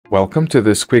Welcome to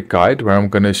this quick guide where I'm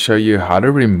going to show you how to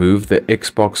remove the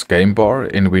Xbox game bar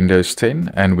in Windows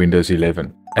 10 and Windows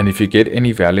 11. And if you get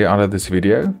any value out of this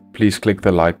video, please click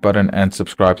the like button and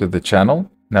subscribe to the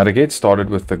channel. Now to get started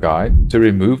with the guide, to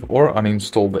remove or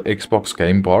uninstall the Xbox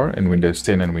game bar in Windows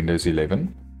 10 and Windows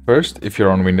 11. First, if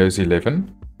you're on Windows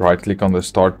 11, right click on the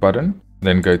Start button,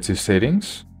 then go to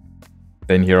Settings.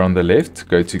 Then here on the left,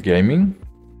 go to Gaming,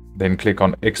 then click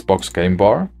on Xbox game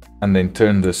bar, and then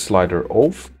turn this slider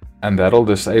off, and that'll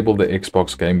disable the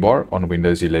Xbox game bar on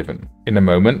Windows 11. In a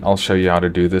moment, I'll show you how to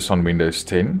do this on Windows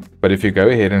 10, but if you go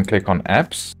ahead and click on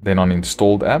Apps, then on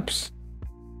Installed Apps,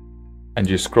 and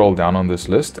you scroll down on this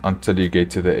list until you get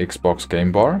to the Xbox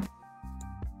game bar.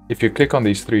 If you click on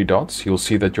these three dots, you'll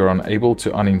see that you're unable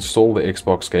to uninstall the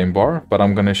Xbox game bar, but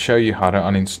I'm going to show you how to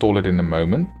uninstall it in a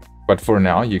moment. But for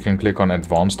now, you can click on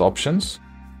Advanced Options,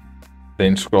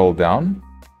 then scroll down,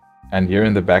 and here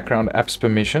in the background apps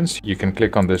permissions, you can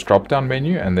click on this drop down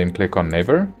menu and then click on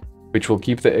Never, which will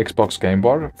keep the Xbox game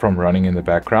bar from running in the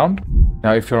background.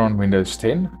 Now if you're on Windows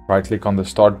 10, right click on the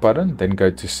Start button, then go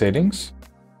to Settings,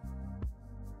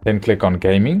 then click on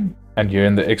Gaming, and here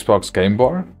in the Xbox game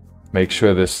bar, make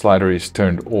sure this slider is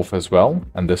turned off as well,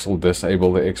 and this will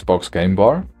disable the Xbox game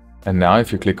bar. And now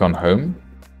if you click on Home,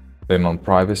 then on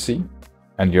Privacy,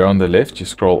 and here on the left you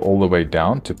scroll all the way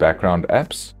down to Background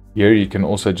Apps. Here you can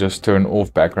also just turn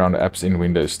off background apps in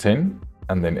Windows 10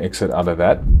 and then exit out of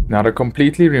that. Now to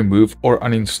completely remove or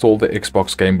uninstall the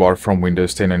Xbox game bar from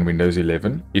Windows 10 and Windows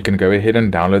 11, you can go ahead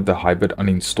and download the Hybrid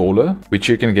Uninstaller, which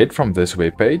you can get from this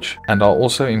webpage. And I'll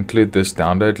also include this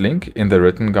download link in the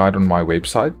written guide on my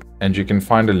website. And you can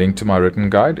find a link to my written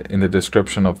guide in the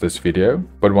description of this video.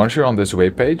 But once you're on this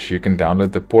webpage, you can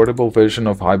download the portable version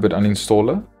of Hybrid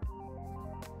Uninstaller.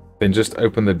 Then just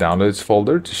open the Downloads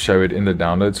folder to show it in the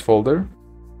Downloads folder.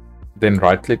 Then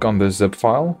right click on the zip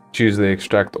file, choose the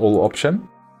Extract All option,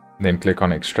 then click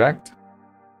on Extract.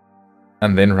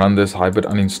 And then run this Hybrid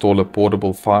Uninstaller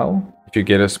portable file. If you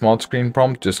get a smart screen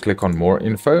prompt, just click on More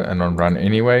Info and on Run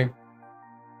Anyway.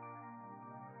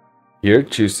 Here,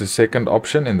 choose the second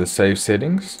option in the Save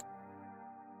Settings.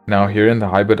 Now here in the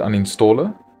Hybrid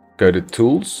Uninstaller, go to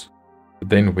Tools,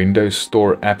 then Windows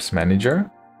Store Apps Manager.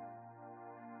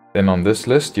 Then on this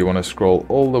list, you want to scroll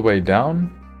all the way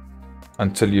down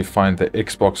until you find the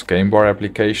Xbox game bar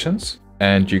applications,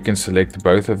 and you can select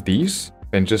both of these.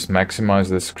 Then just maximize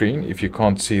the screen if you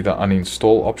can't see the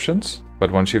uninstall options.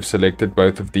 But once you've selected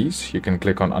both of these, you can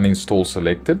click on Uninstall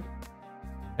Selected.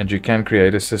 And you can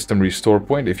create a system restore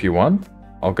point if you want.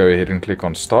 I'll go ahead and click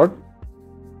on Start.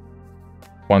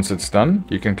 Once it's done,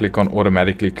 you can click on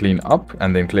Automatically Clean Up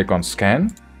and then click on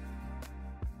Scan.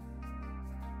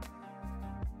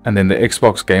 And then the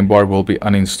Xbox game bar will be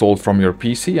uninstalled from your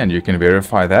PC, and you can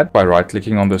verify that by right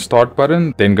clicking on the Start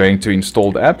button, then going to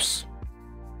Installed Apps.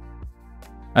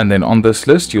 And then on this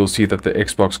list, you'll see that the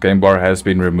Xbox game bar has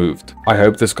been removed. I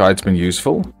hope this guide's been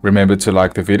useful. Remember to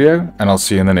like the video, and I'll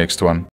see you in the next one.